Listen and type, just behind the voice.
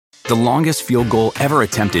The longest field goal ever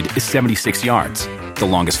attempted is 76 yards. The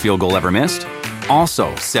longest field goal ever missed?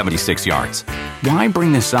 Also 76 yards. Why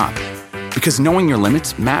bring this up? Because knowing your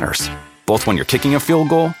limits matters, both when you're kicking a field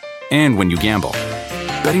goal and when you gamble.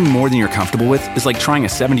 Betting more than you're comfortable with is like trying a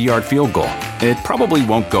 70-yard field goal. It probably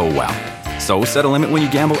won't go well. So set a limit when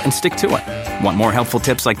you gamble and stick to it. Want more helpful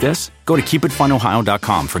tips like this? Go to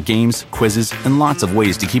keepitfunohio.com for games, quizzes, and lots of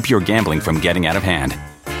ways to keep your gambling from getting out of hand.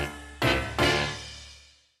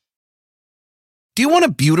 Do you want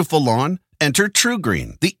a beautiful lawn? Enter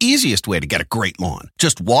TruGreen, the easiest way to get a great lawn.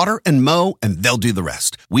 Just water and mow, and they'll do the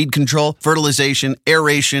rest. Weed control, fertilization,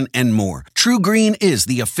 aeration, and more. TruGreen is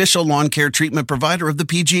the official lawn care treatment provider of the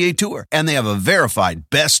PGA Tour, and they have a verified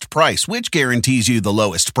best price, which guarantees you the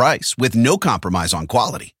lowest price with no compromise on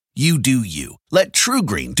quality. You do you. Let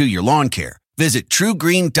TruGreen do your lawn care. Visit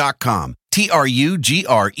TruGreen.com,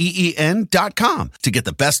 TruGreen.com, to get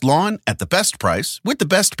the best lawn at the best price with the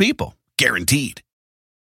best people. Guaranteed.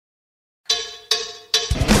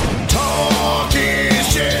 Talk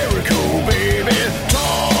is Jericho, baby.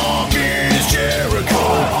 Talk is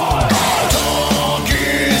Jericho. Talk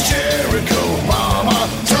is Jericho, mama.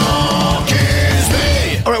 Talk is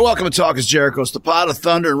me. All right, welcome to Talk is Jericho. It's the pot of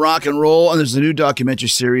thunder and rock and roll, and there's a new documentary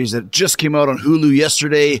series that just came out on Hulu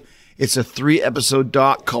yesterday. It's a 3-episode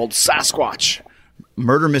doc called Sasquatch,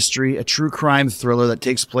 murder mystery, a true crime thriller that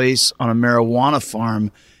takes place on a marijuana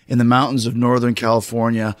farm in the mountains of Northern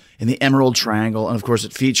California in the Emerald Triangle. And of course,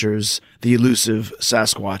 it features the elusive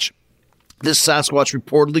Sasquatch. This Sasquatch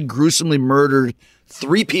reportedly gruesomely murdered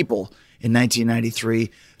 3 people in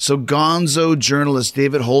 1993. So gonzo journalist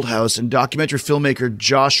David Holthouse and documentary filmmaker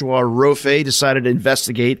Joshua Rofe decided to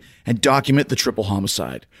investigate and document the triple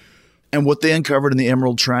homicide. And what they uncovered in the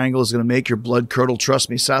Emerald Triangle is going to make your blood curdle. Trust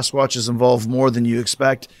me, Sasquatch is involved more than you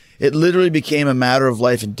expect. It literally became a matter of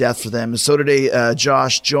life and death for them. And so today,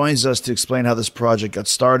 Josh joins us to explain how this project got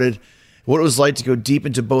started, what it was like to go deep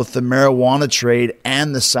into both the marijuana trade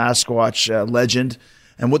and the Sasquatch legend,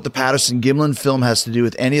 and what the Patterson-Gimlin film has to do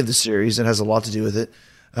with any of the series. It has a lot to do with it.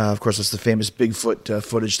 Of course, that's the famous Bigfoot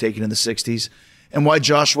footage taken in the 60s. And why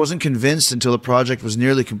Josh wasn't convinced until the project was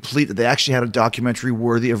nearly complete that they actually had a documentary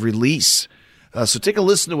worthy of release. So take a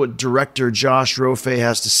listen to what director Josh Rofe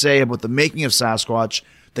has to say about the making of Sasquatch.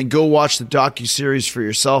 Then go watch the docuseries for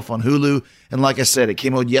yourself on Hulu. And like I said, it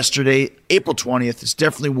came out yesterday, April 20th. It's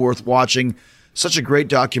definitely worth watching. Such a great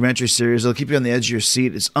documentary series. It'll keep you on the edge of your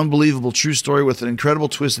seat. It's unbelievable true story with an incredible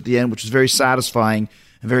twist at the end, which is very satisfying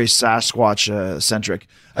and very Sasquatch-centric.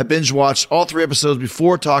 I binge-watched all 3 episodes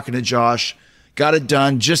before talking to Josh. Got it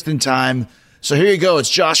done just in time. So here you go. It's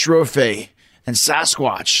Josh Rofe and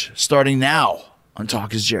Sasquatch starting now on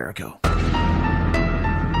Talk is Jericho.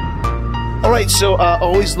 All right, so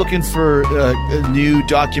always looking for new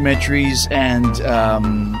documentaries, and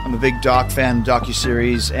I'm a big doc fan,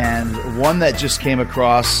 docuseries, and one that just came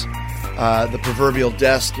across the proverbial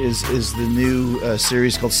desk is the new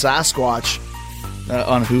series called Sasquatch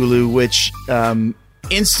on Hulu, which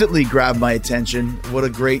instantly grabbed my attention. What a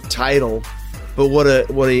great title, but what a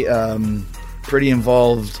pretty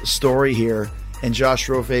involved story here. And Josh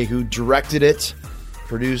Rofe, who directed it,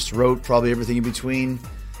 produced, wrote, probably everything in between.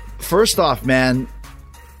 First off, man,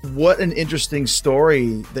 what an interesting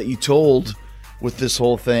story that you told with this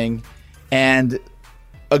whole thing, and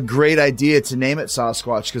a great idea to name it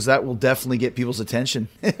Sasquatch, because that will definitely get people's attention.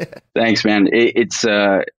 Thanks, man. It's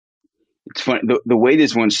funny. The way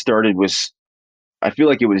this one started was, I feel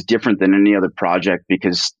like it was different than any other project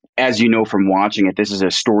because, as you know from watching it, this is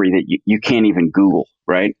a story that you can't even Google,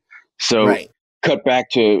 right? So right. Cut back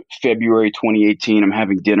to February 2018. I'm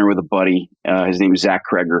having dinner with a buddy. His name is Zach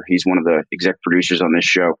Kreger. He's one of the exec producers on this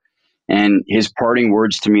show. And his parting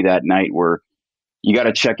words to me that night were, you got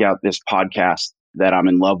to check out this podcast that I'm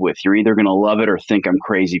in love with. You're either going to love it or think I'm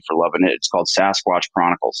crazy for loving it. It's called Sasquatch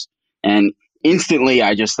Chronicles. And instantly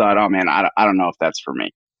I just thought, oh man, I don't know if that's for me.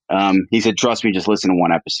 He said, trust me, just listen to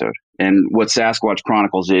one episode. And what Sasquatch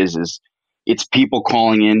Chronicles is it's people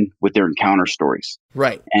calling in with their encounter stories.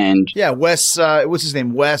 Right. And yeah, Wes, what's his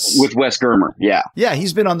name? Wes. With Wes Germer. Yeah. Yeah.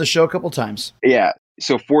 He's been on the show a couple times. Yeah.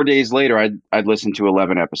 So 4 days later, I'd listened to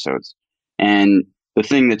 11 episodes. And the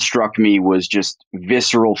thing that struck me was just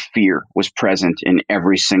visceral fear was present in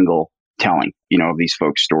every single telling, of these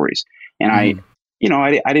folks' stories. And I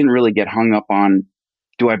didn't really get hung up on,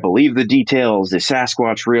 do I believe the details? Is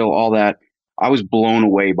Sasquatch real? All that. I was blown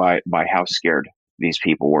away by how scared these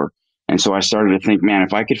people were. And so I started to think, man,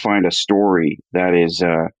 if I could find a story that is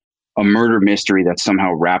a murder mystery that's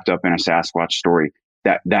somehow wrapped up in a Sasquatch story,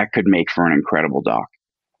 that could make for an incredible doc.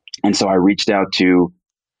 And so I reached out to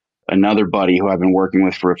another buddy who I've been working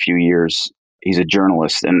with for a few years, he's a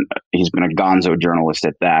journalist, and he's been a gonzo journalist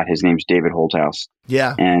at that. His name's David Holthouse.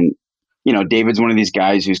 Yeah. And, you know, David's one of these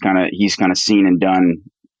guys he's kind of seen and done,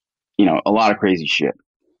 you know, a lot of crazy shit.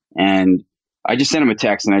 And I just sent him a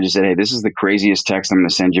text and I just said, hey, this is the craziest text I'm going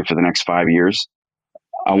to send you for the next 5 years.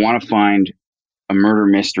 I want to find a murder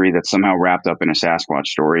mystery that's somehow wrapped up in a Sasquatch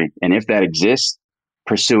story. And if that exists,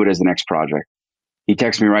 pursue it as the next project. He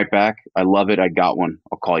texted me right back. I love it. I got one.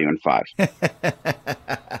 I'll call you in 5.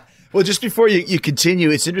 Well, just before you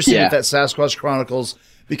continue, it's interesting Yeah. with that Sasquatch Chronicles,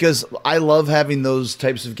 because I love having those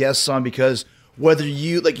types of guests on, because whether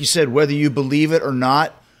you, like you said, whether you believe it or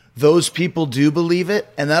not, those people do believe it.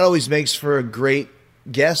 And that always makes for a great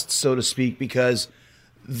guest, so to speak, because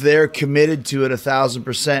they're committed to it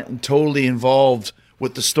 1,000% and totally involved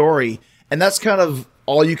with the story. And that's kind of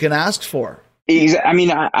all you can ask for. I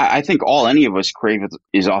mean, I think all any of us crave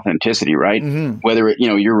is authenticity, right? Mm-hmm. Whether it, you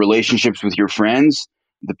know, your relationships with your friends,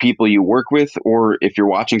 the people you work with, or if you're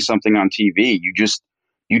watching something on TV, you just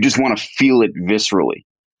want to feel it viscerally.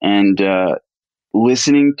 And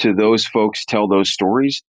listening to those folks tell those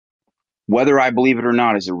stories, whether I believe it or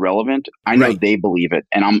not, is irrelevant. I know Right. they believe it,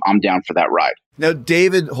 and I'm down for that ride. Now,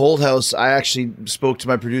 David Holthouse, I actually spoke to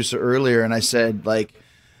my producer earlier and I said, like,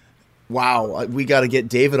 wow, we got to get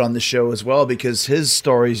David on the show as well, because his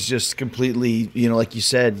story is just completely, you know, like you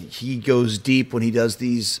said, he goes deep when he does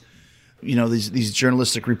these, you know, these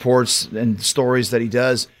journalistic reports and stories that he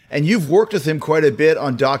does. And you've worked with him quite a bit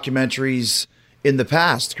on documentaries in the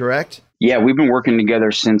past, correct? Yeah, we've been working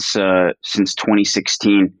together since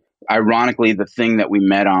 2016. Ironically, the thing that we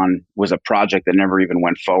met on was a project that never even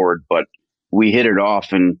went forward, but we hit it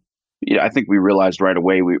off, and I think we realized right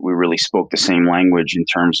away we really spoke the same language in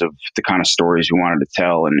terms of the kind of stories we wanted to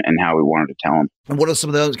tell and how we wanted to tell them. And what are some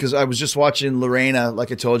of those? Because I was just watching Lorena,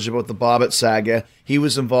 like I told you about the Bobbitt saga. He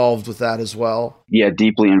was involved with that as well. Yeah,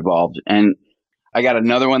 deeply involved. And I got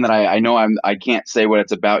another one that I know I can't say what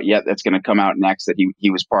it's about yet. That's going to come out next. That he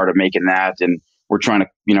was part of making that, and we're trying to,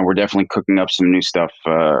 we're definitely cooking up some new stuff.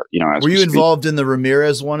 As were you involved in the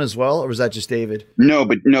Ramirez one as well, or was that just David? No,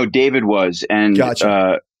 David was, and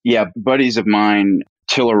Gotcha. Buddies of mine,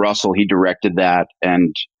 Tiller Russell, he directed that,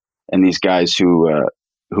 and these guys who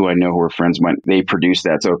I know who are friends, they produced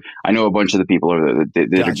that. So I know a bunch of the people that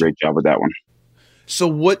did a great job with that one. So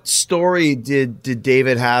what story did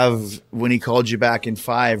David have when he called you back in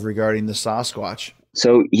 5 regarding the Sasquatch?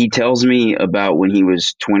 So he tells me about when he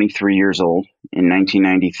was 23 years old in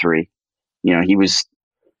 1993. He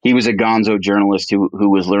was a gonzo journalist who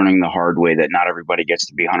was learning the hard way that not everybody gets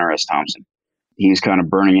to be Hunter S. Thompson. He was kind of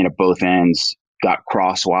burning it at both ends, got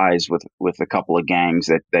crosswise with a couple of gangs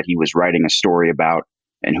that he was writing a story about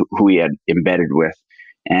and who he had embedded with.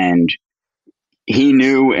 And he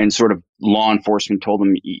knew, and sort of law enforcement told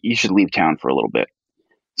him, you should leave town for a little bit.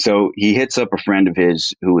 So he hits up a friend of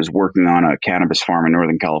his who was working on a cannabis farm in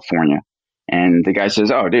Northern California. And the guy says,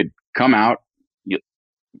 oh, dude, come out.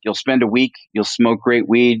 You'll spend a week. You'll smoke great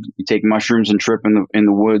weed. You take mushrooms and trip in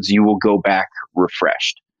the woods. You will go back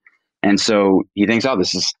refreshed. And so he thinks, oh,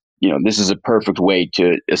 this is a perfect way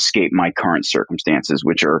to escape my current circumstances,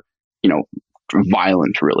 which are,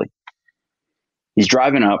 violent, really. He's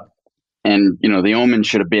driving up, and, the omen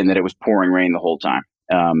should have been that it was pouring rain the whole time.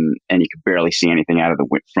 And you could barely see anything out of the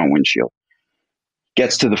front windshield.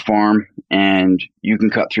 Gets to the farm, and you can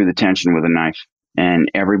cut through the tension with a knife. And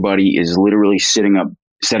everybody is literally setting up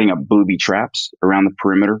booby traps around the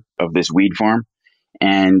perimeter of this weed farm.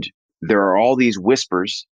 And there are all these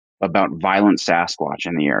whispers about violent Sasquatch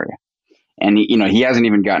in the area. And he hasn't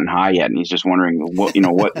even gotten high yet, and he's just wondering what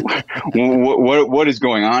is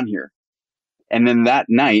going on here. And then that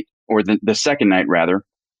night, or the second night rather,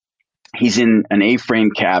 he's in an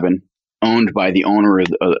A-frame cabin owned by the owner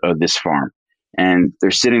of this farm. And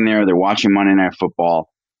they're sitting there, they're watching Monday Night Football,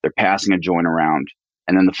 they're passing a joint around,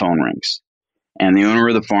 and then the phone rings. And the owner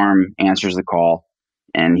of the farm answers the call,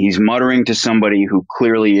 and he's muttering to somebody who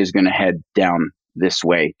clearly is going to head down this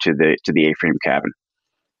way to the A-frame cabin.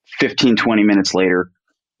 15, 20 minutes later,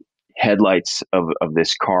 headlights of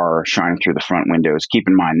this car are shining through the front windows. Keep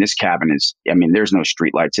in mind, this cabin there's no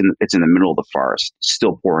street lights. It's in the middle of the forest,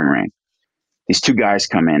 still pouring rain. These two guys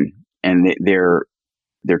come in, and they're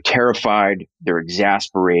terrified, they're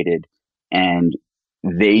exasperated, and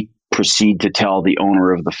they proceed to tell the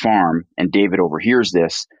owner of the farm, and David overhears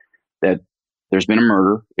this, that there's been a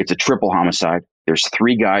murder. It's a triple homicide. There's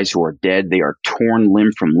 3 guys who are dead. They are torn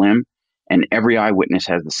limb from limb, and every eyewitness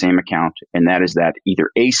has the same account, and that is that either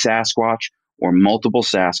a Sasquatch or multiple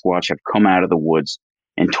Sasquatch have come out of the woods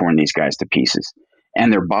and torn these guys to pieces.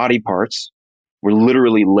 And their body parts were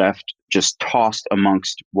literally left just tossed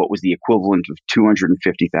amongst what was the equivalent of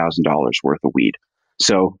 $250,000 worth of weed.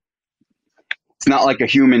 So it's not like a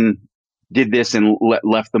human did this and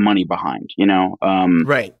left the money behind, you know?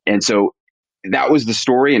 Right. And so that was the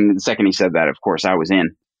story. And the second he said that, of course, I was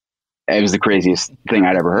in. It was the craziest thing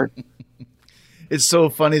I'd ever heard. It's so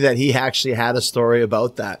funny that he actually had a story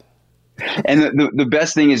about that. And the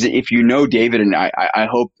best thing is, if you know David, and I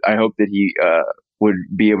hope that he would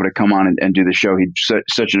be able to come on and do the show. He's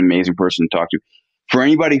such an amazing person to talk to. For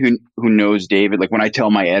anybody who knows David, like when I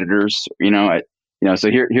tell my editors, so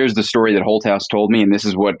here's the story that Holthouse told me, and this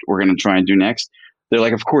is what we're going to try and do next. They're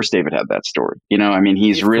like, of course David had that story. I mean,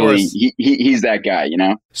 he's really he's that guy.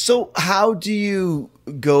 So how do you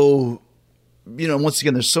go? Once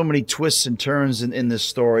again, there's so many twists and turns in this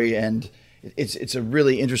story, and it's a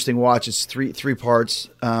really interesting watch. It's three parts.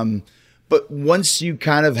 But once you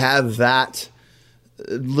kind of have that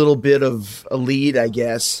little bit of a lead, I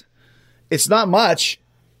guess it's not much,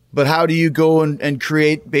 but how do you go and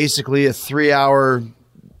create basically a 3 hour,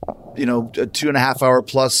 a 2.5 hour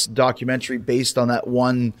plus documentary based on that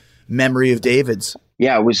one memory of David's?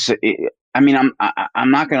 Yeah, it was. I'm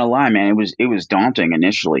not going to lie, man. It was daunting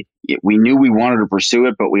initially. We knew we wanted to pursue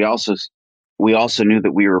it, but we also knew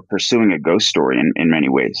that we were pursuing a ghost story in many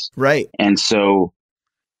ways. Right. And so,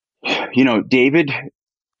 David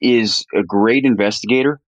is a great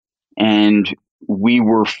investigator, and we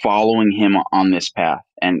were following him on this path.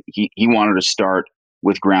 And he wanted to start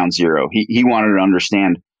with ground zero. He wanted to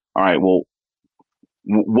understand, all right, well,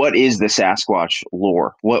 what is the Sasquatch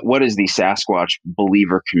lore? What is the Sasquatch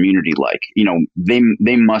believer community like?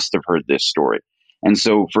 They must have heard this story. And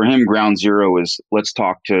so for him, ground zero is, let's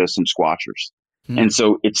talk to some Squatchers. And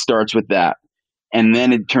so it starts with that. And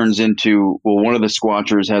then it turns into, well, one of the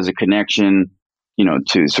Squatchers has a connection,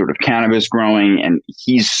 to sort of cannabis growing, and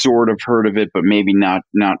he's sort of heard of it, but maybe not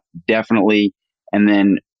definitely. And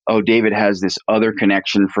then, David has this other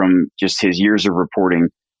connection from just his years of reporting,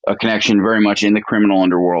 a connection very much in the criminal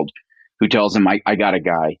underworld, who tells him, I got a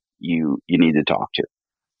guy you need to talk to.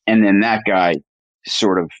 And then that guy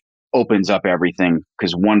sort of opens up everything,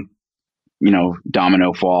 because one,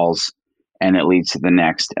 domino falls, and it leads to the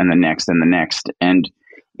next and the next and the next. And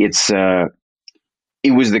it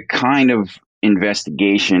was the kind of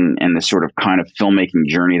investigation and the sort of kind of filmmaking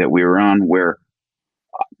journey that we were on, where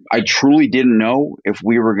I truly didn't know if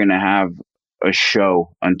we were going to have a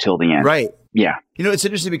show until the end. Right. Yeah. It's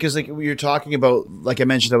interesting because like you're talking about, like I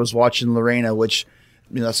mentioned, I was watching Lorena, which,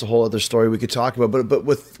 that's a whole other story we could talk about. But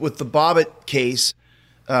with the Bobbitt case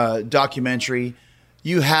documentary,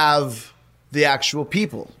 you have the actual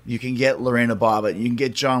people. You can get Lorena Bobbitt, you can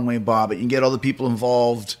get John Wayne Bobbitt, you can get all the people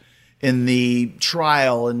involved in the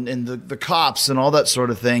trial and the cops and all that sort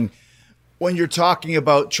of thing. When you're talking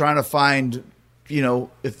about trying to find,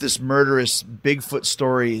 if this murderous Bigfoot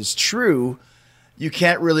story is true, you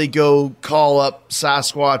can't really go call up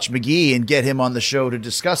Sasquatch McGee and get him on the show to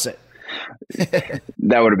discuss it.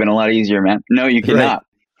 That would have been a lot easier, man. No, you cannot. Right.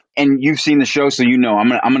 And you've seen the show, so I'm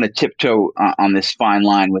gonna tiptoe on this fine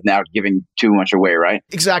line without giving too much away, right?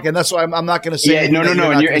 Exactly, and that's why I'm not going to say. Yeah, no.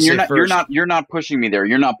 You're not pushing me there.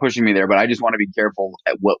 You're not pushing me there. But I just want to be careful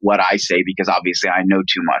at what I say, because obviously I know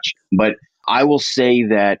too much. But I will say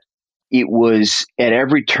that it was at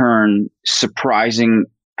every turn surprising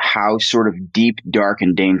how sort of deep, dark,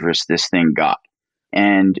 and dangerous this thing got.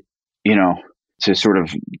 And to sort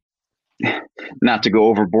of, not to go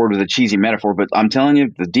overboard with a cheesy metaphor, but I'm telling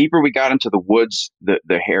you, the deeper we got into the woods,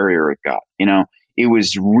 the hairier it got. It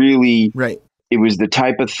was really right. It was the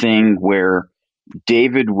type of thing where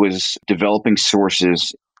David was developing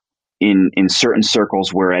sources in certain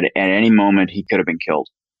circles where at any moment he could have been killed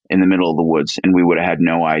in the middle of the woods, and we would have had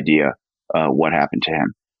no idea what happened to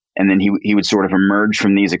him. And then he would sort of emerge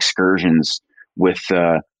from these excursions with,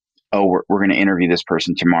 we're going to interview this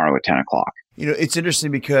person tomorrow at 10 o'clock. It's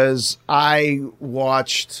interesting because I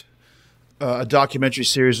watched a documentary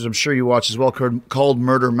series, which I'm sure you watched as well, called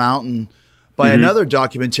Murder Mountain, by another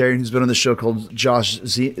documentarian who's been on the show called Josh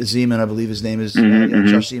Zeman, I believe his name is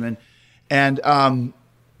Josh Zeman. And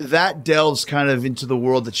that delves kind of into the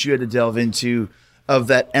world that you had to delve into, of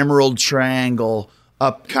that Emerald Triangle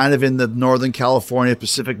up kind of in the Northern California,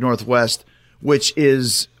 Pacific Northwest, which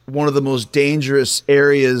is one of the most dangerous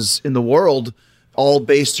areas in the world, all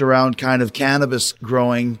based around kind of cannabis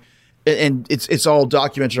growing. And it's all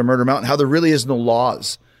documented on Murder Mountain, how there really is no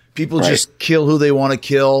laws. People just kill who they want to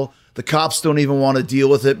kill. The cops don't even want to deal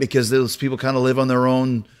with it because those people kind of live on their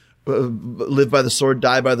own, live by the sword,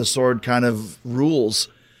 die by the sword kind of rules.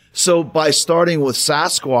 So by starting with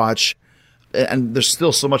Sasquatch, and there's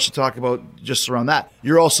still so much to talk about just around that.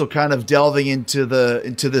 You're also kind of delving into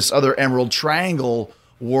this other Emerald Triangle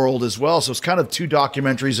world as well. So it's kind of two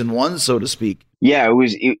documentaries in one, so to speak. Yeah,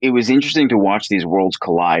 it was interesting to watch these worlds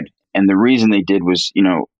collide. And the reason they did was,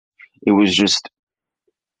 it was just,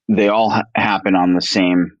 they all happen on the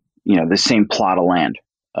same plot of land,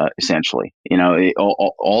 essentially.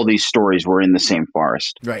 All these stories were in the same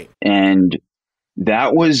forest. Right. And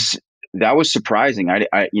that was surprising.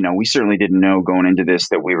 We certainly didn't know going into this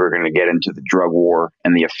that we were going to get into the drug war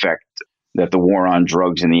and the effect that the war on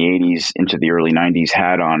drugs in the 80s into the early 90s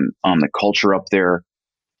had on the culture up there,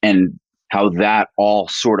 and how that all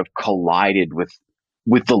sort of collided with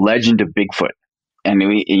the legend of Bigfoot. And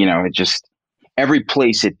it just, every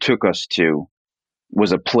place it took us to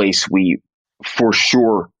was a place we for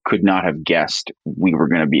sure could not have guessed we were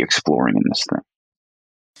going to be exploring in this thing.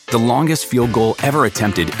 The longest field goal ever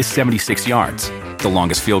attempted is 76 yards. The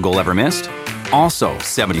longest field goal ever missed? Also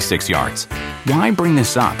 76 yards. Why bring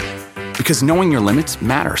this up? Because knowing your limits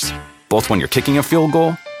matters, both when you're kicking a field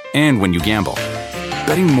goal and when you gamble.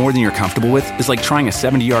 Betting more than you're comfortable with is like trying a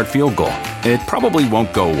 70-yard field goal. It probably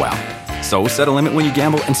won't go well. So set a limit when you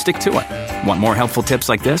gamble and stick to it. Want more helpful tips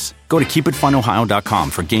like this? Go to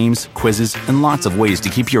keepitfunohio.com for games, quizzes, and lots of ways to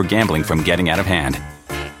keep your gambling from getting out of hand.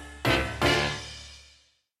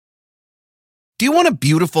 Do you want a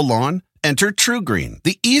beautiful lawn? Enter TruGreen,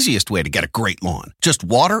 the easiest way to get a great lawn. Just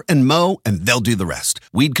water and mow, and they'll do the rest.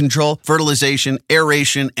 Weed control, fertilization,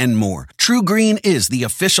 aeration, and more. TruGreen is the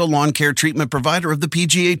official lawn care treatment provider of the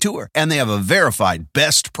PGA Tour, and they have a verified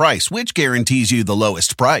best price, which guarantees you the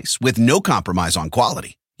lowest price with no compromise on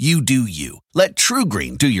quality. You do you. Let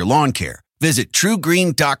TruGreen do your lawn care. Visit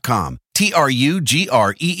TruGreen.com,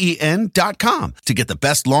 TruGreen.com, to get the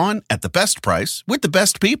best lawn at the best price with the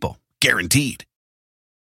best people. Guaranteed.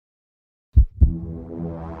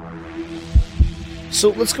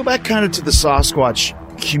 So let's go back kind of to the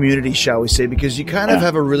Sasquatch community, shall we say, because you kind of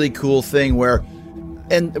have a really cool thing where,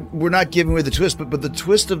 and we're not giving away the twist, but the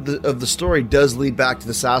twist of the story does lead back to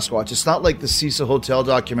the Sasquatch. It's not like the Cecil Hotel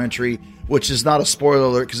documentary, which is not a spoiler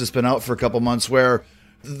alert because it's been out for a couple months, where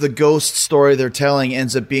the ghost story they're telling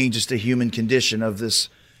ends up being just a human condition of this,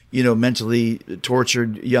 mentally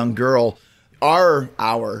tortured young girl. Your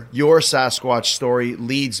Sasquatch story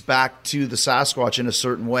leads back to the Sasquatch in a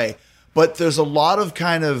certain way. But there's a lot of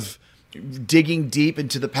kind of digging deep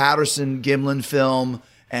into the Patterson Gimlin film,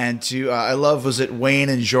 and I love, was it Wayne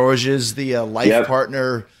and George's, the life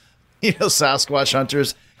partner, Sasquatch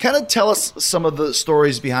hunters. Kind of tell us some of the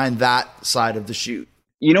stories behind that side of the shoot.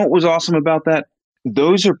 You know what was awesome about that?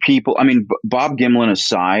 Those are people, Bob Gimlin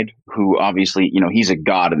aside, who obviously, he's a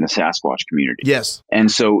god in the Sasquatch community. Yes.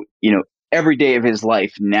 And so, every day of his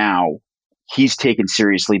life now, he's taken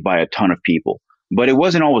seriously by a ton of people. But it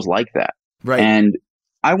wasn't always like that. Right. And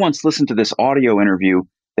I once listened to this audio interview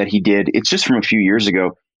that he did. It's just from a few years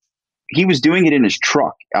ago. He was doing it in his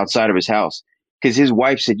truck outside of his house because his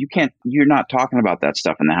wife said, you're not talking about that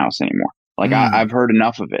stuff in the house anymore. Like I've heard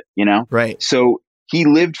enough of it, Right. So he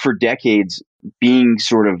lived for decades being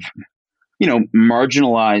sort of,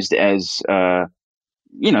 marginalized as,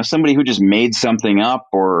 somebody who just made something up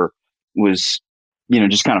or was,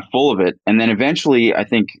 just kind of full of it. And then eventually I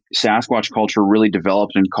think Sasquatch culture really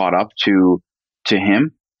developed and caught up to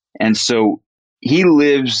him. And so he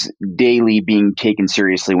lives daily being taken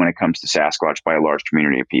seriously when it comes to Sasquatch by a large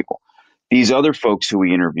community of people. These other folks who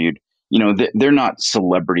we interviewed, they're not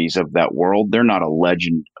celebrities of that world. They're not a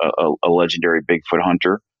legend, a legendary Bigfoot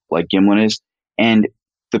hunter like Gimlin is. And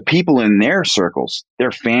the people in their circles,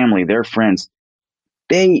 their family, their friends,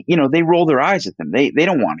 they roll their eyes at them. They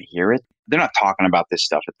don't want to hear it. They're not talking about this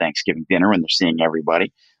stuff at Thanksgiving dinner when they're seeing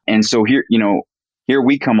everybody. And so here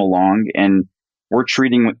we come along and we're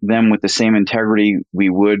treating them with the same integrity we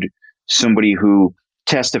would somebody who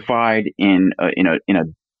testified in a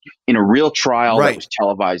real trial that was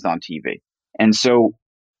televised on TV. And so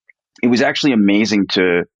it was actually amazing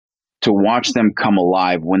to watch them come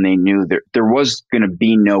alive when they knew that there was going to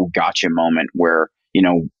be no gotcha moment where,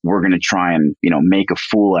 we're going to try and, make a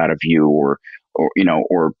fool out of you or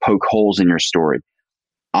poke holes in your story.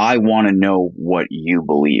 I want to know what you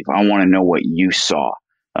believe. I want to know what you saw.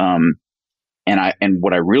 And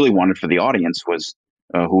what I really wanted for the audience was,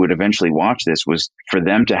 who would eventually watch this, was for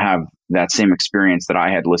them to have that same experience that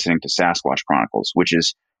I had listening to Sasquatch Chronicles, which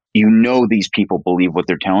is, these people believe what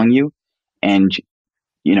they're telling you. And,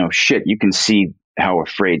 you can see how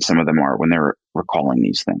afraid some of them are when they're recalling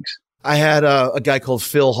these things. I had a guy called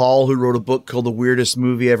Phil Hall who wrote a book called The Weirdest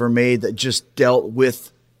Movie Ever Made that just dealt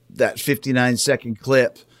with that 59-second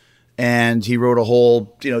clip. and he wrote a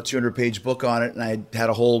whole 200-page book on it, and I had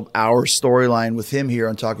a whole hour storyline with him here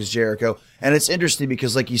on Talk is Jericho. And it's interesting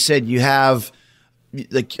because, like you said, you have,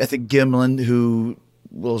 like, I think Gimlin, who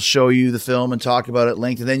will show you the film and talk about it at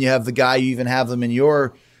length, and then you have the guy, you even have them in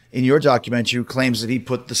your documentary, who claims that he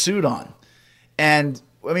put the suit on. And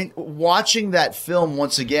I mean, watching that film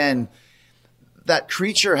once again, that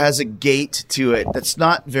creature has a gait to it that's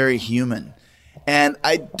not very human. And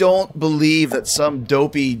I don't believe that some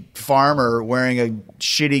dopey farmer wearing a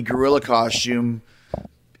shitty gorilla costume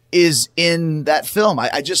is in that film.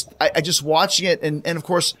 I just watching it, and of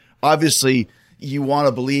course, obviously, you want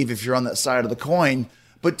to believe if you're on that side of the coin.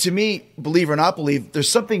 But to me, believe or not believe, there's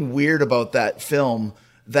something weird about that film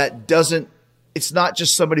that doesn't. It's not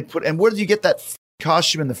just somebody put. And where did you get that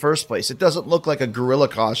costume in the first place? It doesn't look like a gorilla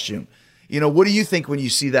costume. What do you think when you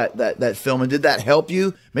see that film? And did that help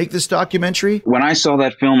you make this documentary? When I saw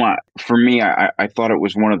that film, for me, I thought it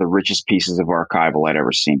was one of the richest pieces of archival I'd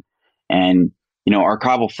ever seen. And,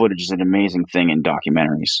 archival footage is an amazing thing in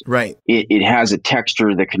documentaries. Right. It has a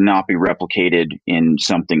texture that cannot be replicated in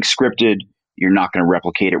something scripted. You're not going to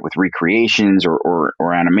replicate it with recreations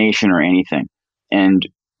or animation or anything. And,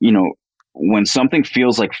 when something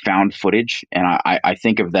feels like found footage, and I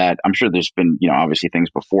think of that, I'm sure there's been, obviously things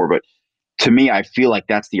before, but to me, I feel like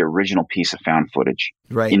that's the original piece of found footage,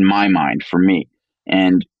 right, in my mind, for me.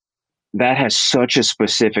 And that has such a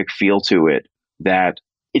specific feel to it that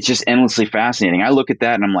it's just endlessly fascinating. I look at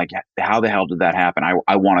that and I'm like, how the hell did that happen?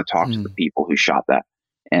 I want to talk to the people who shot that.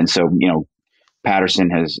 And so, Patterson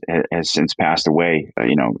has since passed away.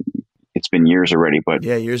 It's been years already, but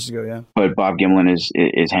yeah, years ago, yeah. But Bob Gimlin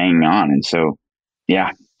is hanging on, and so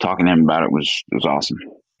yeah, talking to him about it was awesome.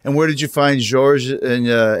 And where did you find George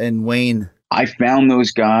and Wayne? I found those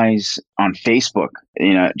guys on Facebook,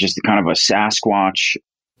 just kind of a Sasquatch,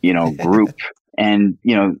 group, and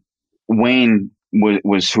Wayne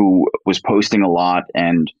was who was posting a lot,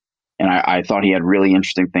 and I thought he had really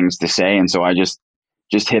interesting things to say, and so I just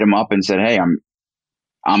hit him up and said, hey,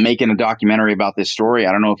 I'm making a documentary about this story.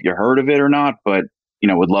 I don't know if you heard of it or not, but,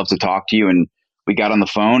 would love to talk to you. And we got on the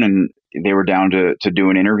phone and they were down to do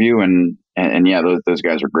an interview. And yeah, those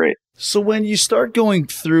guys are great. So when you start going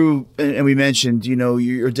through, and we mentioned,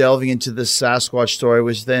 you're delving into the Sasquatch story,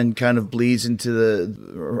 which then kind of bleeds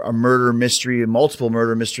into a murder mystery and multiple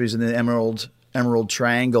murder mysteries in the Emerald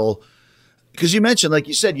Triangle. Because you mentioned, like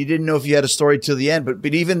you said, you didn't know if you had a story till the end,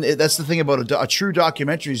 but even that's the thing about a true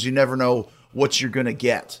documentary is you never know what you're going to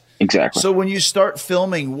get. Exactly. So when you start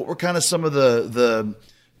filming, what were kind of some of the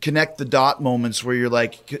connect the dot moments where you're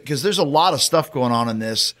like, because there's a lot of stuff going on in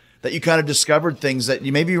this that you kind of discovered things that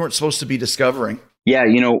you weren't supposed to be discovering. Yeah.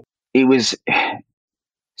 It was,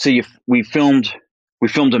 so we filmed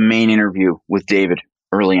a main interview with David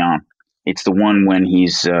early on. It's the one when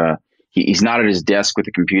he's not at his desk with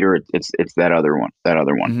the computer. It's that other one.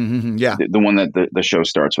 Mm-hmm. Yeah. The one that the show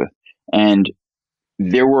starts with. And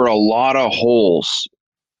there were a lot of holes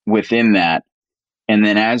within that. And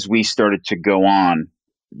then as we started to go on,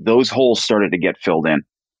 those holes started to get filled in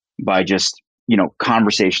by just,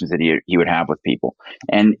 conversations that he would have with people.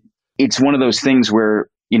 And it's one of those things where,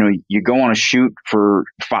 you go on a shoot for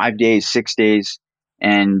 5 days, 6 days,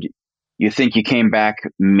 and you think you came back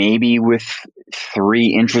maybe with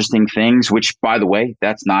 3 interesting things, which, by the way,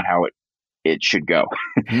 that's not how it should go.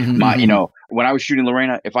 When I was shooting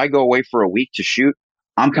Lorena, if I go away for a week to shoot,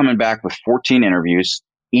 I'm coming back with 14 interviews.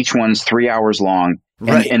 Each one's 3 hours long,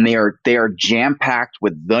 right? And they are jam packed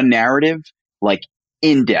with the narrative, like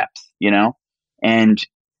in depth, And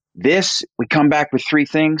this, we come back with 3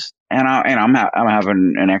 things, and I'm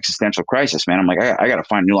having an existential crisis, man. I'm like, I got to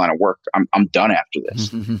find a new line of work. I'm done after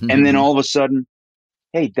this. And then all of a sudden,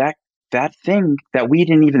 hey, that thing that we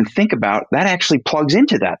didn't even think about, that actually plugs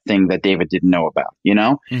into that thing that David didn't know about,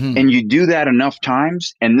 And you do that enough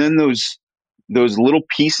times, and then those little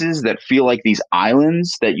pieces that feel like these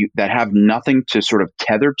islands that have nothing to sort of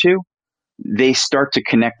tether to, they start to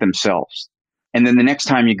connect themselves. And then the next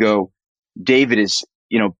time you go, David is,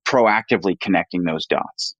 proactively connecting those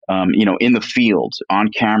dots, in the field, on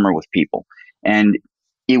camera with people. And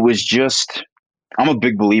it was just, I'm a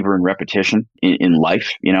big believer in repetition in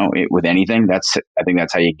life, with anything. I think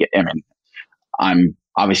that's how you get, I'm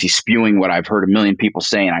obviously spewing what I've heard a million people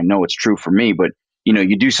say, and I know it's true for me, but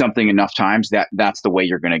you do something enough times, that's the way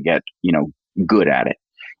you're going to get, good at it.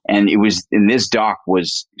 And it was, in this doc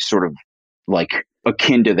was sort of like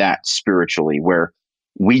akin to that spiritually, where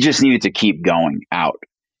we just needed to keep going out,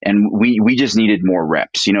 and we just needed more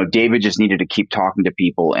reps. David just needed to keep talking to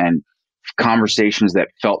people, and conversations that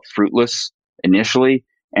felt fruitless initially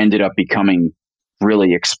ended up becoming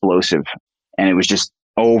really explosive. And it was just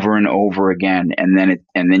over and over again. And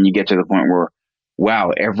then you get to the point where,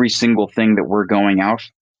 wow, every single thing that we're going out,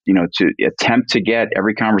 to attempt to get,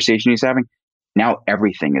 every conversation he's having, now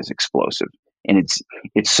everything is explosive. And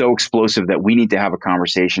it's so explosive that we need to have a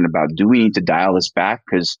conversation about, do we need to dial this back?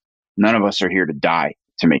 Because none of us are here to die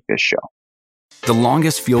to make this show. The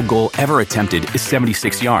longest field goal ever attempted is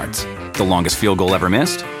 76 yards. The longest field goal ever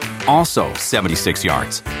missed? Also 76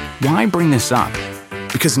 yards. Why bring this up?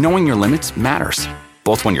 Because knowing your limits matters,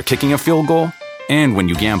 both when you're kicking a field goal and when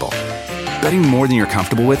you gamble. Betting more than you're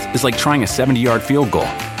comfortable with is like trying a 70-yard field goal.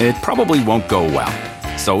 It probably won't go well.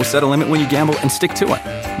 So set a limit when you gamble and stick to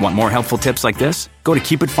it. Want more helpful tips like this? Go to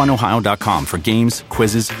keepitfunohio.com for games,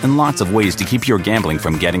 quizzes, and lots of ways to keep your gambling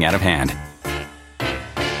from getting out of hand.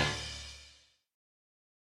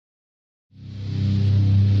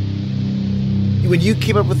 When you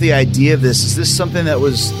came up with the idea of this, is this something that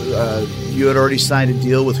was you had already signed a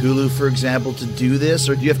deal with Hulu, for example, to do this,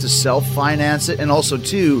 or do you have to self-finance it? And also,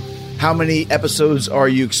 too, how many episodes are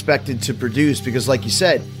you expected to produce? Because, like you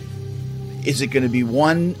said, is it going to be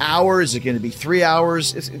 1 hour? Is it going to be 3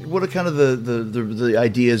 hours? What are kind of the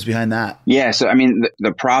ideas behind that? Yeah, so I mean,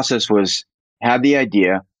 the process was, had the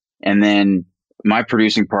idea, and then my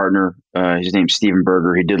producing partner, his name's Steven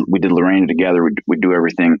Berger. We did Lorena together. We do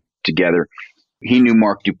everything together. He knew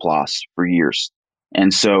Mark Duplass for years.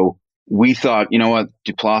 And so we thought, you know what,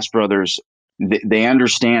 Duplass brothers, they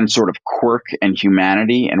understand sort of quirk and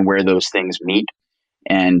humanity and where those things meet.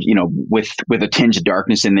 And, with a tinge of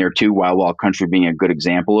darkness in there too, Wild Country being a good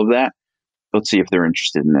example of that. Let's see if they're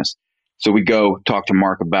interested in this. So we go talk to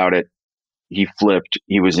Mark about it. He flipped.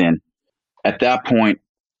 He was in. At that point,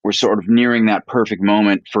 we're sort of nearing that perfect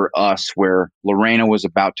moment for us where Lorena was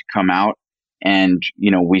about to come out. And,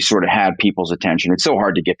 we sort of had people's attention. It's so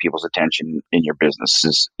hard to get people's attention in your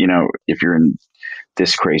business, if you're in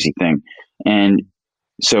this crazy thing. And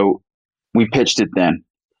so we pitched it then.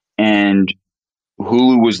 And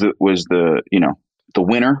Hulu was the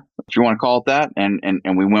winner, if you want to call it that. And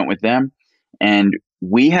we went with them. And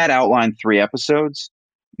we had outlined 3 episodes,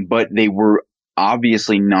 but they were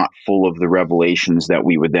obviously not full of the revelations that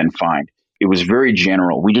we would then find. It was very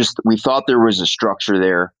general. We thought there was a structure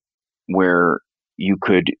there where you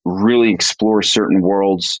could really explore certain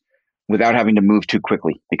worlds without having to move too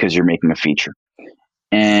quickly because you're making a feature.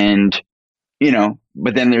 And,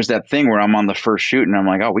 but then there's that thing where I'm on the first shoot and I'm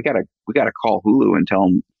like, oh, we gotta call Hulu and tell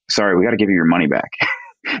them, sorry, we got to give you your money back.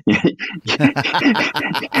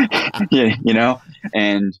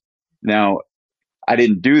 And now I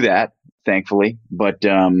didn't do that, thankfully, but,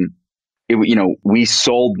 we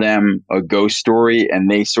sold them a ghost story and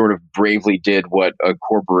they sort of bravely did what a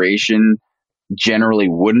corporation generally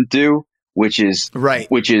wouldn't do, which is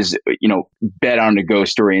bet on a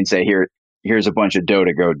ghost story and say, here's a bunch of dough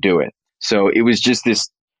to go do it. So it was just this,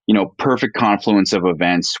 perfect confluence of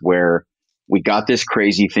events where we got this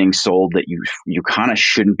crazy thing sold that you kind of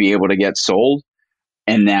shouldn't be able to get sold.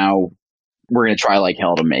 And now we're going to try like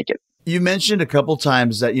hell to make it. You mentioned a couple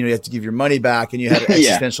times that, you have to give your money back and you had an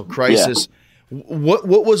existential crisis. Yeah. What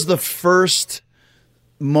was the first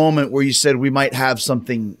moment where you said we might have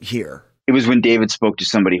something here? It was when David spoke to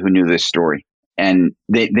somebody who knew this story. And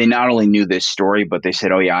they not only knew this story, but they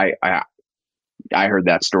said, oh yeah, I heard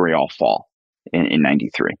that story all fall in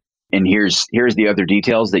 93. And here's the other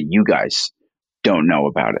details that you guys don't know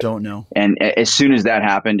about it. Don't know. And as soon as that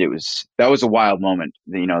happened, that was a wild moment.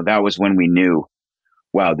 That was when we knew,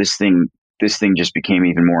 wow, this thing just became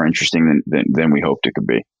even more interesting than we hoped it could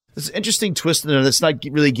be. It's an interesting twist in there that's not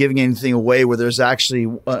really giving anything away, where there's actually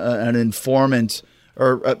an informant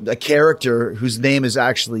or a character whose name is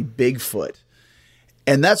actually Bigfoot.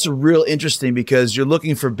 And that's real interesting because you're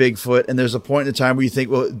looking for Bigfoot, and there's a point in time where you think,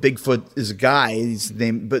 well, Bigfoot is a guy, he's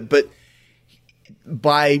named, but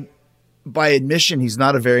by admission, he's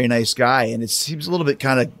not a very nice guy, and it seems a little bit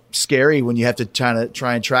kind of scary when you have to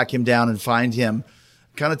try and track him down and find him.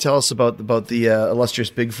 Kind of tell us about the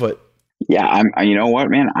illustrious Bigfoot. Yeah, you know what,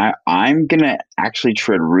 man? I'm gonna actually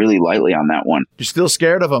tread really lightly on that one. You're still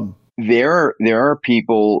scared of him? There are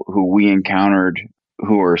people who we encountered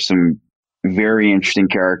who are some very interesting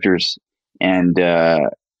characters, and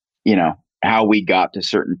how we got to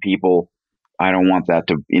certain people. I don't want that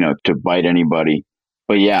to bite anybody.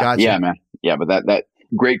 But yeah, gotcha. Yeah, man, yeah. But that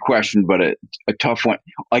great question, but a tough one.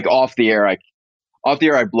 Like off the air,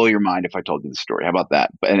 I'd blow your mind if I told you the story. How about that?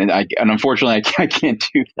 And unfortunately, I can't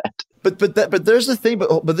do that. But there's the thing.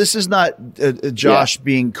 But this is not Josh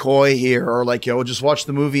being coy here, or like, just watch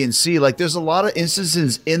the movie and see. Like, there's a lot of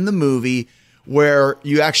instances in the movie where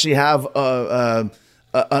you actually have an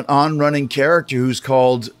on-running character who's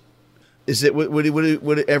called Is it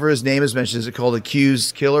whatever his name is mentioned? Is it called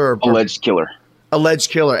accused killer or Alleged killer? Alleged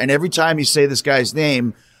killer. And every time you say this guy's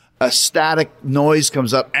name, a static noise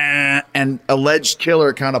comes up, and alleged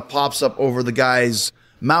killer kind of pops up over the guy's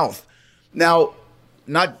mouth. Now,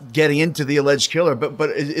 not getting into the alleged killer,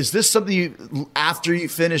 but is this something you, after you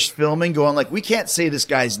finished filming, going like, we can't say this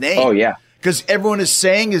guy's name? Oh yeah, because everyone is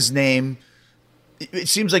saying his name. It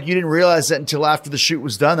seems like you didn't realize that until after the shoot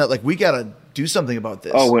was done, that like, we got to do something about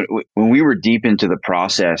this. Oh, when we were deep into the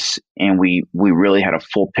process and we really had a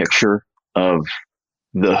full picture of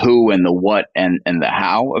the who and the what and the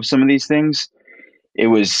how of some of these things, it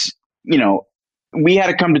was, we had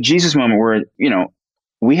to come to Jesus moment where,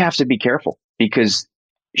 we have to be careful, because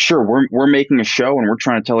sure, we're making a show and we're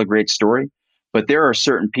trying to tell a great story, but there are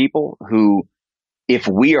certain people who, if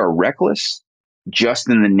we are reckless just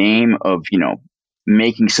in the name of,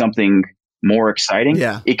 making something more exciting,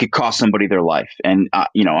 it could cost somebody their life. And,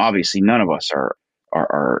 obviously none of us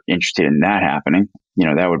are interested in that happening.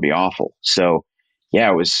 That would be awful. So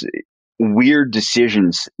yeah, it was weird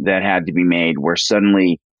decisions that had to be made where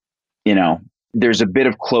suddenly, there's a bit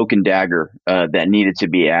of cloak and dagger that needed to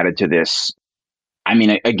be added to this. I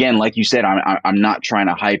mean, again, like you said, I'm not trying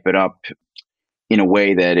to hype it up in a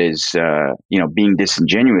way that is, being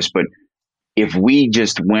disingenuous, but if we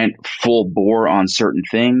just went full bore on certain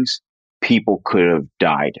things, people could have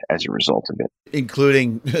died as a result of it,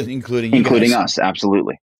 including us.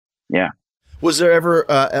 Absolutely. Yeah. Was there ever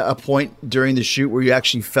a point during the shoot where you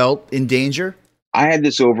actually felt in danger? I had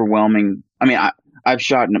this overwhelming, I've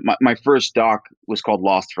shot, my first doc was called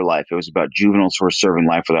Lost for Life. It was about juveniles who were serving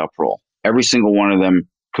life without parole. Every single one of them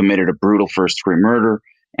committed a brutal first degree murder,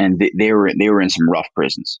 and they were in some rough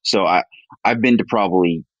prisons. So I've been to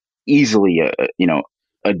probably easily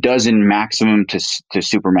a dozen maximum to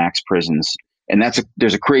supermax prisons, and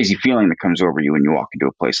there's a crazy feeling that comes over you when you walk into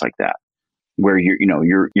a place like that, where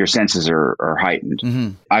your senses are heightened. Mm-hmm.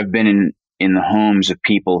 I've been in the homes of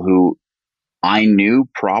people who I knew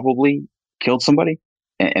probably killed somebody,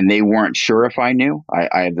 and they weren't sure if I knew.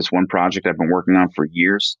 I had this one project I've been working on for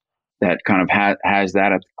years that kind of has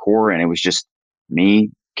that at the core, and it was just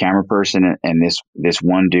me, camera person, and this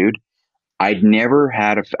one dude. I'd never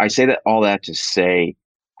had I say that all that to say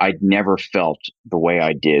I'd never felt the way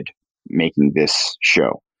I did making this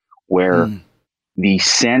show, where the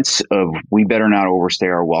sense of we better not overstay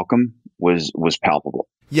our welcome was palpable.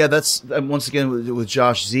 Yeah, that's once again with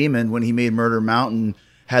Josh Zeman when he made Murder Mountain,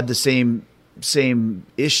 had the same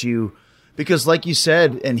issue, because like you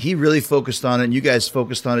said, and he really focused on it, and you guys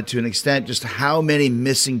focused on it to an extent, just how many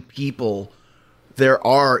missing people there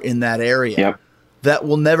are in that area. Yep. That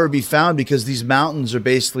will never be found, because these mountains are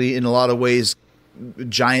basically, in a lot of ways,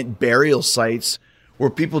 giant burial sites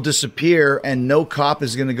where people disappear and no cop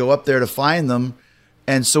is going to go up there to find them.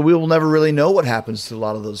 And so we will never really know what happens to a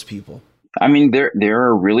lot of those people. I mean, there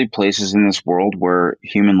are really places in this world where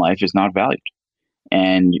human life is not valued,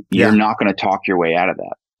 and you're not going to talk your way out of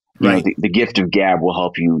that. Right. The gift of gab will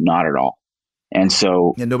help you not at all. And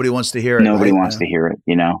so nobody wants to hear it. Nobody wants to hear it,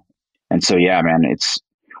 And so, yeah, man, it's,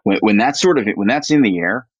 when that's in the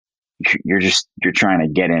air, you're trying to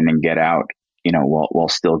get in and get out, while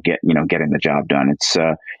still getting the job done.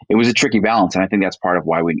 It was a tricky balance. And I think that's part of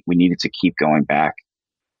why we needed to keep going back,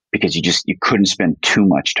 because you couldn't spend too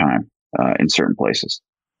much time in certain places.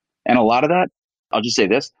 And a lot of that, I'll just say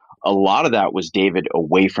this, a lot of that was David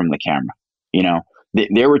away from the camera.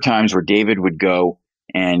 There were times where David would go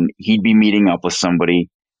and he'd be meeting up with somebody,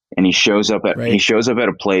 and he shows up at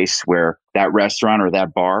a place where that restaurant or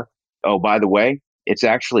that bar, oh, by the way, it's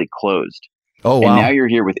actually closed. Oh, wow. And now you're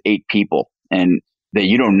here with 8 people, and that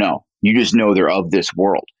you don't know. You just know they're of this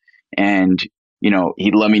world. And,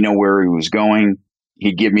 he'd let me know where he was going.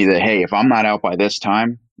 He'd give me hey, if I'm not out by this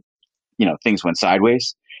time, things went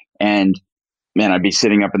sideways. And man, I'd be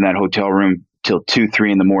sitting up in that hotel room till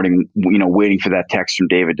 2-3 in the morning, waiting for that text from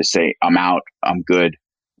David to say, I'm out, I'm good.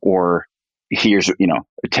 Or here's,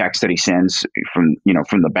 a text that he sends from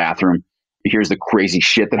the bathroom. Here's the crazy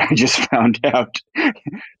shit that I just found out.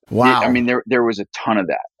 Wow. I mean, there was a ton of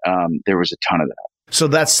that. So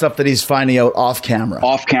that's stuff that he's finding out off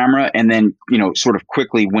camera. And then, sort of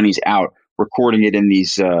quickly when he's out, recording it in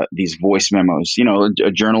these voice memos.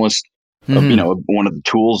 A journalist, one of the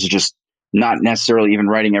tools is just not necessarily even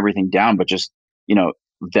writing everything down, but just,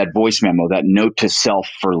 that voice memo, that note to self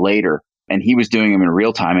for later. And he was doing them in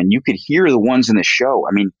real time, and you could hear the ones in the show.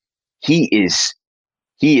 I mean, he is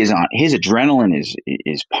on, his adrenaline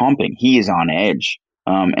is pumping. He is on edge.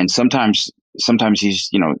 And sometimes he's,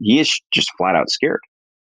 he is just flat out scared.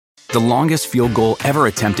 The longest field goal ever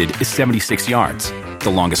attempted is 76 yards.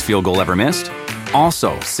 The longest field goal ever missed?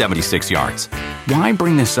 also 76 yards. Why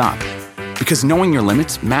bring this up? Because knowing your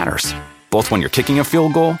limits matters, both when you're kicking a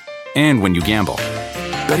field goal and when you gamble.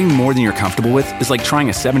 Betting more than you're comfortable with is like trying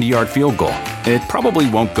a 70-yard field goal. It probably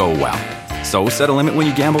won't go well. So set a limit when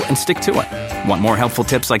you gamble and stick to it. Want more helpful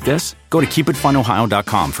tips like this? Go to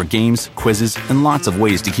keepitfunohio.com for games, quizzes, and lots of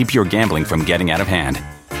ways to keep your gambling from getting out of hand.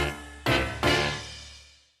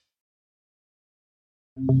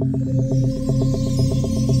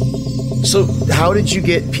 So how did you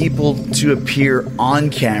get people to appear on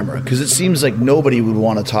camera? Because it seems like nobody would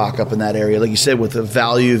want to talk up in that area. Like you said, with the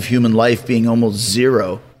value of human life being almost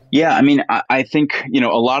zero. Yeah, I mean, I think, a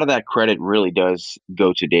lot of that credit really does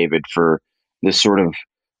go to David for this sort of,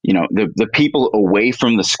 the people away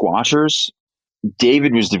from the squashers.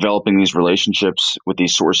 David was developing these relationships with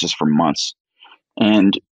these sources for months.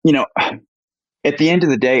 And, at the end of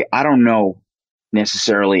the day, I don't know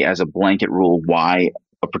necessarily as a blanket rule why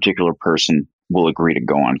a particular person will agree to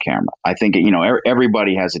go on camera. I think,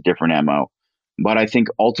 everybody has a different MO, but I think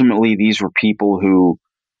ultimately these were people who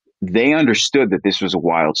they understood that this was a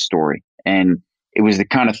wild story, and it was the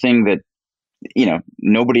kind of thing that,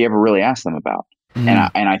 nobody ever really asked them about.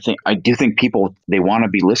 Mm. And I do think people, they want to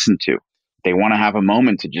be listened to. They want to have a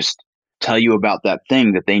moment to just tell you about that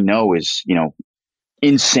thing that they know is,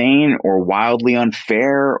 insane or wildly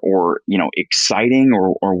unfair or, exciting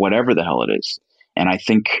or whatever the hell it is. And I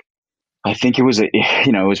think it was it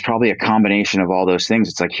was probably a combination of all those things.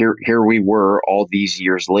 It's like here we were all these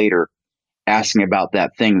years later asking about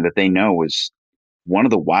that thing that they know was one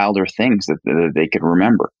of the wilder things that they could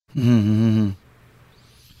remember. Mm-hmm.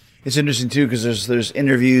 It's interesting too, because there's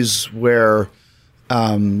interviews where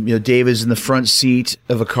David's in the front seat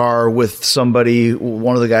of a car with somebody.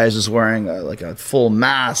 One of the guys is wearing a full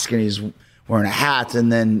mask and he's wearing a hat,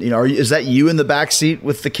 and then is that you in the back seat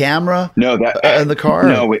with the camera? No, that in the car.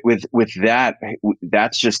 No, with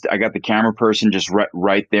that's just I got the camera person just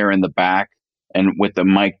right there in the back, and with the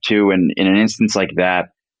mic too. And in an instance like that,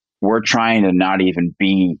 we're trying to not even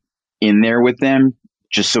be in there with them,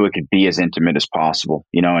 just so it could be as intimate as possible,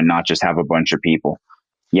 and not just have a bunch of people.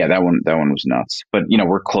 Yeah, that one was nuts. But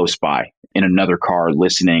we're close by in another car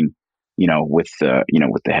listening, with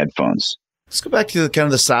the headphones. Let's go back to the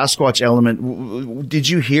Sasquatch element. Did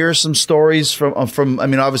you hear some stories from? I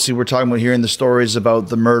mean, obviously, we're talking about hearing the stories about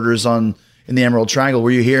the murders in the Emerald Triangle.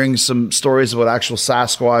 Were you hearing some stories about actual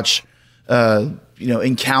Sasquatch,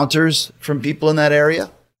 encounters from people in that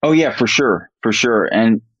area? Oh yeah, for sure.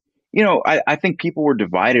 And I think people were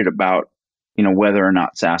divided about whether or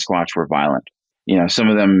not Sasquatch were violent. Some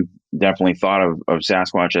of them definitely thought of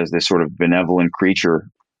Sasquatch as this sort of benevolent creature,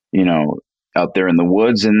 out there in the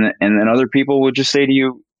woods. And then other people would just say to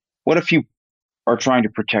you, what if you are trying to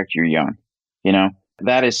protect your young?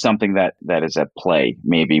 That is something that is at play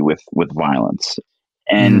maybe with violence.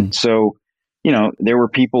 And so, there were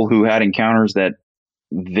people who had encounters that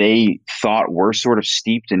they thought were sort of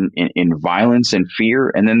steeped in violence and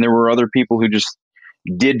fear. And then there were other people who just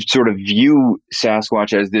did sort of view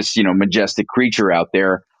Sasquatch as this, majestic creature out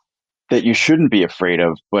there that you shouldn't be afraid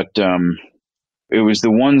of. But, it was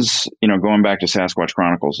the ones, going back to Sasquatch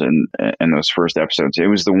Chronicles and those first episodes, it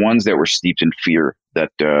was the ones that were steeped in fear that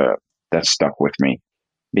stuck with me,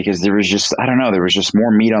 because there was just, I don't know, there was just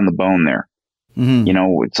more meat on the bone there. Mm-hmm.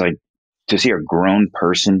 It's like to see a grown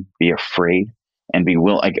person be afraid and be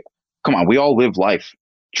like, come on, we all live life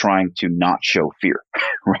trying to not show fear,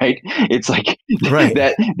 right? It's like right.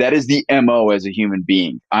 that is the MO as a human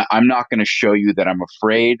being. I'm not going to show you that I'm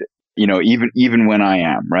afraid, even when I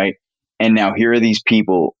am, right? And now here are these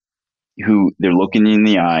people who they're looking you in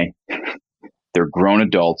the eye, they're grown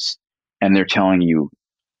adults, and they're telling you,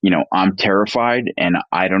 I'm terrified and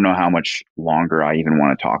I don't know how much longer I even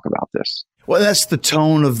want to talk about this. Well, that's the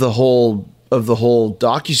tone of the whole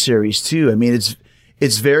docuseries too. I mean,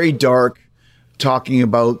 it's very dark, talking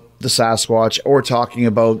about the Sasquatch or talking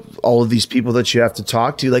about all of these people that you have to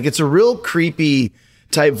talk to. Like, it's a real creepy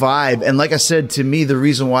type vibe. And like I said, to me, the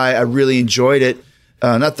reason why I really enjoyed it,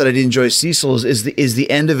 not that I didn't enjoy Cecil, is the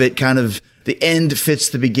end of it. Kind of the end fits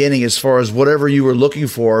the beginning as far as whatever you were looking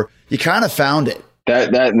for. You kind of found it.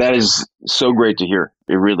 That is so great to hear.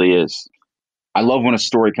 It really is. I love when a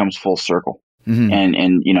story comes full circle,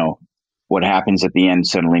 and what happens at the end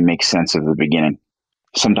suddenly makes sense of the beginning.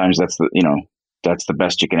 Sometimes that's the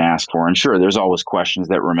best you can ask for. And sure, there's always questions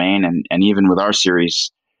that remain, and even with our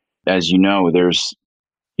series, as you know,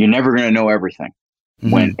 you're never going to know everything.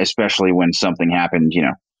 Especially when something happened,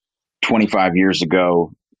 25 years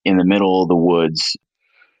ago in the middle of the woods,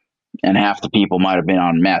 and half the people might have been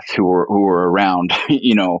on meth who were around,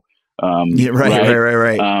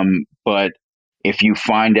 Right. But if you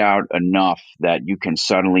find out enough that you can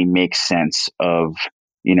suddenly make sense of,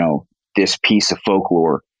 this piece of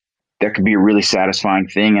folklore, that could be a really satisfying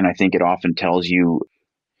thing. And I think it often tells you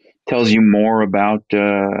more about,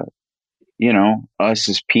 us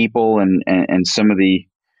as people and some of the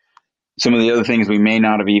other things we may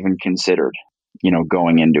not have even considered,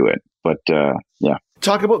 going into it. But, yeah.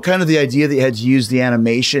 Talk about kind of the idea that you had to use the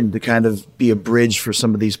animation to kind of be a bridge for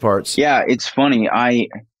some of these parts. Yeah, it's funny.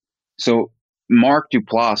 So Mark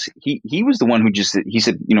Duplass, he was the one who he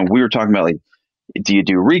said, we were talking about, like, do you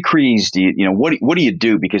do recrees? Do you, what do you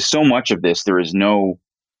do? Because so much of this, there is no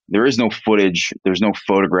footage. There's no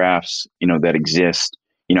photographs, that exist.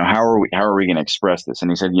 How are we going to express this? And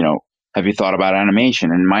he said, have you thought about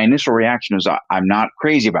animation? And my initial reaction was, I'm not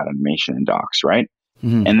crazy about animation in docs. Right.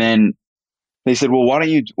 Mm-hmm. And then they said, well, why don't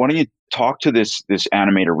you talk to this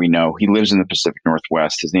animator we know? He lives in the Pacific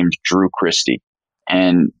Northwest. His name's Drew Christie.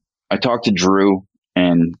 And I talked to Drew,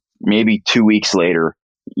 and maybe 2 weeks later,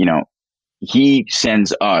 he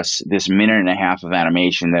sends us this 1.5 minutes of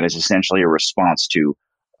animation that is essentially a response to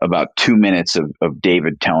about 2 minutes of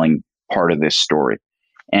David telling part of this story.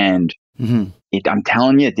 And I'm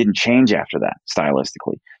telling you, it didn't change after that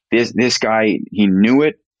stylistically. This guy, he knew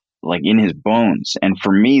it like in his bones. And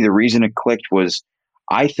for me, the reason it clicked was,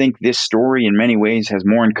 I think this story in many ways has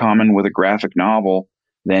more in common with a graphic novel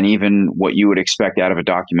than even what you would expect out of a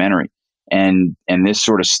documentary. And this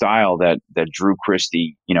sort of style that Drew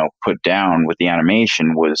Christie, put down with the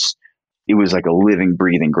animation was like a living,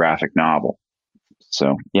 breathing graphic novel.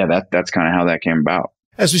 So yeah, that's kind of how that came about.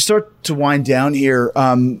 As we start to wind down here,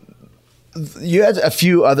 you had a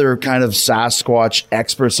few other kind of Sasquatch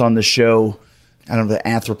experts on the show. I don't know, the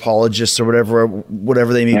anthropologists or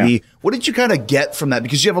whatever they may be. What did you kind of get from that?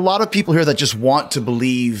 Because you have a lot of people here that just want to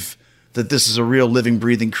believe that this is a real living,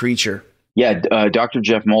 breathing creature. Yeah, Dr.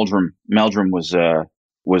 Jeff Meldrum was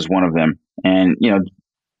one of them, and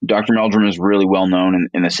Dr. Meldrum is really well known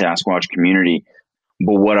in the Sasquatch community.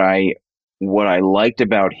 But what I liked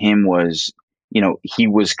about him was, he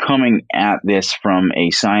was coming at this from a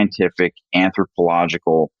scientific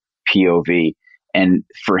anthropological POV. And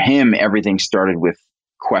for him, everything started with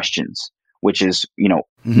questions, which is,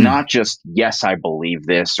 not just, yes, I believe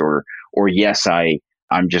this, or yes,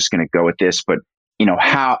 I'm just going to go with this, but,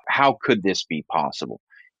 how could this be possible?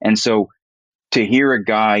 And so to hear a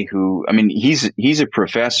guy who, he's a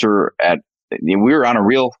professor we were at a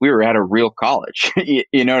real college.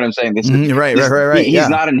 You know what I'm saying? Right. He's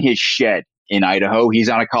not in his shed in Idaho. He's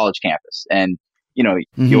on a college campus. And,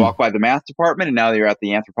 you walk by the math department, and now you're at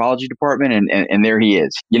the anthropology department, and there he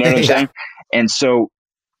is. You know what I'm saying? And so,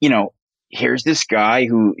 here's this guy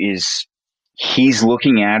he's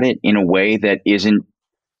looking at it in a way that isn't,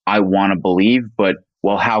 I want to believe, but,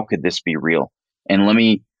 well, how could this be real? And let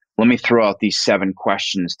me throw out these 7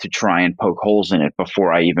 questions to try and poke holes in it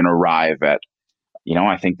before I even arrive at,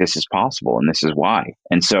 I think this is possible and this is why.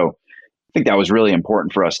 And so I think that was really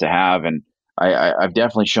important for us to have. And I've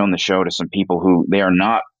definitely shown the show to some people who they are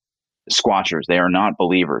not squatchers. They are not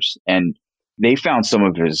believers. And they found some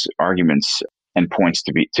of his arguments and points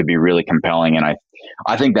to be really compelling. And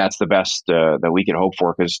I think that's the best that we could hope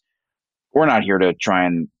for, because we're not here to try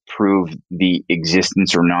and prove the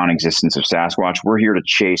existence or non-existence of Sasquatch. We're here to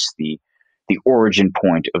chase the origin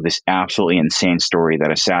point of this absolutely insane story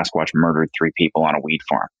that a Sasquatch murdered 3 people on a weed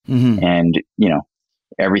farm. Mm-hmm. And,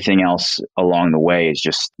 everything else along the way is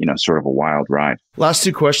just, sort of a wild ride. Last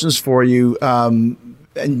 2 questions for you. And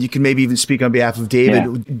you can maybe even speak on behalf of David.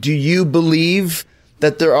 Yeah. Do you believe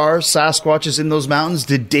that there are Sasquatches in those mountains?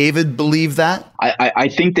 Did David believe that? I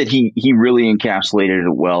think that he really encapsulated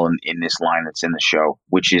it well in this line that's in the show,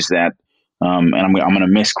 which is that, and I'm going to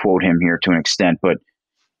misquote him here to an extent, but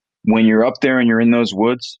when you're up there and you're in those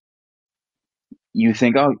woods, you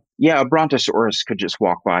think, oh yeah, a Brontosaurus could just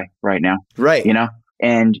walk by right now. Right.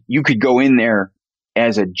 And you could go in there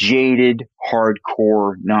as a jaded,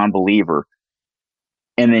 hardcore non-believer.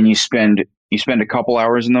 And then you spend a couple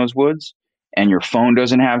hours in those woods, and your phone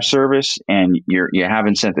doesn't have service, and you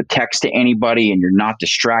haven't sent a text to anybody, and you're not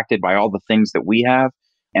distracted by all the things that we have,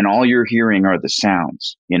 and all you're hearing are the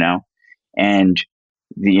sounds, and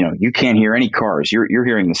you can't hear any cars. You're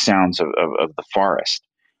hearing the sounds of the forest,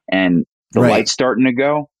 and the light's starting to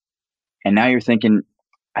go, and now you're thinking,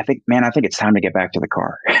 I think it's time to get back to the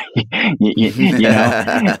car.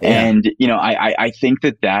 Yeah. And I think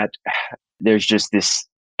that there's just this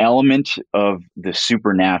element of the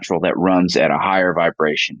supernatural that runs at a higher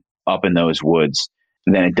vibration up in those woods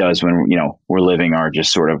than it does when we're living our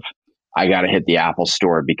just sort of, I got to hit the Apple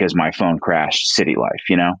store because my phone crashed city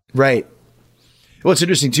life. Right. Well, it's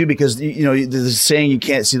interesting too, because, the saying you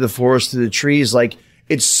can't see the forest through the trees, like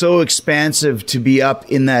it's so expansive to be up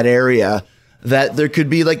in that area that there could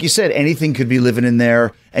be, like you said, anything could be living in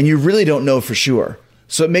there and you really don't know for sure.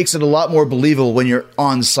 So it makes it a lot more believable when you're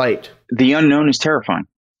on site. The unknown is terrifying.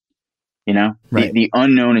 Right. The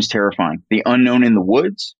unknown is terrifying. The unknown in the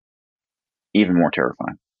woods, even more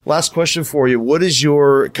terrifying. Last question for you. What is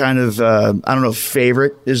your kind of, I don't know if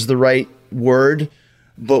favorite is the right word,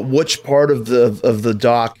 but which part of the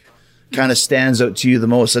doc kind of stands out to you the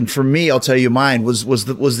most? And for me, I'll tell you mine was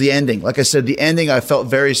the ending. Like I said, the ending I felt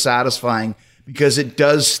very satisfying because it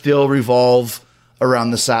does still revolve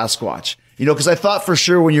around the Sasquatch. Because I thought for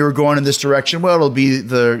sure when you were going in this direction, well, it'll be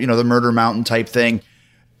the Murder Mountain type thing.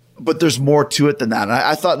 But there's more to it than that. And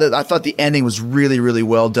I thought the ending was really, really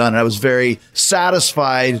well done. And I was very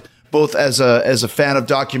satisfied, both as a fan of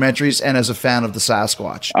documentaries and as a fan of the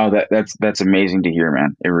Sasquatch. Oh, that's amazing to hear,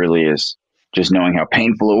 man. It really is. Just knowing how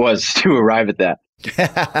painful it was to arrive at that.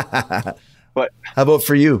 But how about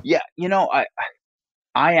for you? Yeah,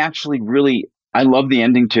 I actually I love the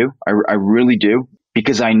ending too. I really do,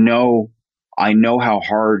 because I know how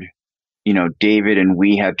hard, David and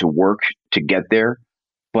we had to work to get there.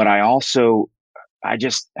 But I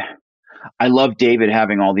love David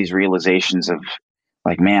having all these realizations of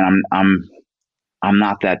like, man, I'm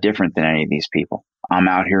not that different than any of these people. I'm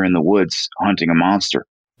out here in the woods hunting a monster.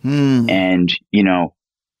 And,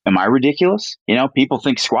 am I ridiculous? People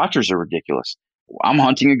think Squatchers are ridiculous. I'm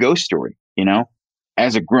hunting a ghost story,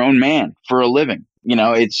 as a grown man for a living.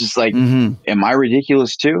 It's just like, am I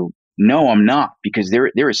ridiculous too? No, I'm not, because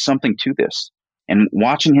there is something to this. And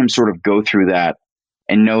watching him sort of go through that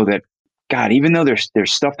and know that, God, even though there's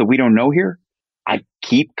stuff that we don't know here, I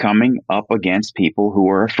keep coming up against people who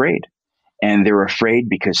are afraid, and they're afraid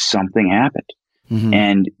because something happened.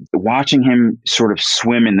 And watching him sort of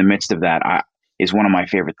swim in the midst of that is one of my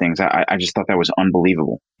favorite things. I just thought that was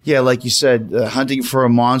unbelievable. Yeah, like you said, hunting for a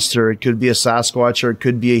monster, it could be a Sasquatch or it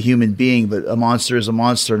could be a human being, but a monster is a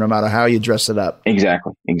monster no matter how you dress it up.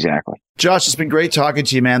 Exactly. Josh, it's been great talking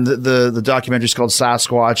to you, man. The documentary is called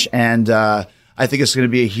Sasquatch, and I think it's going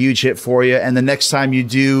to be a huge hit for you. And the next time you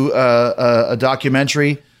do a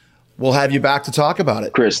documentary, we'll have you back to talk about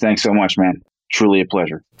it. Chris, thanks so much, man. Truly a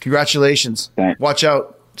pleasure. Congratulations. Thanks. Watch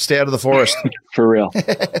out. Stay out of the forest. For real.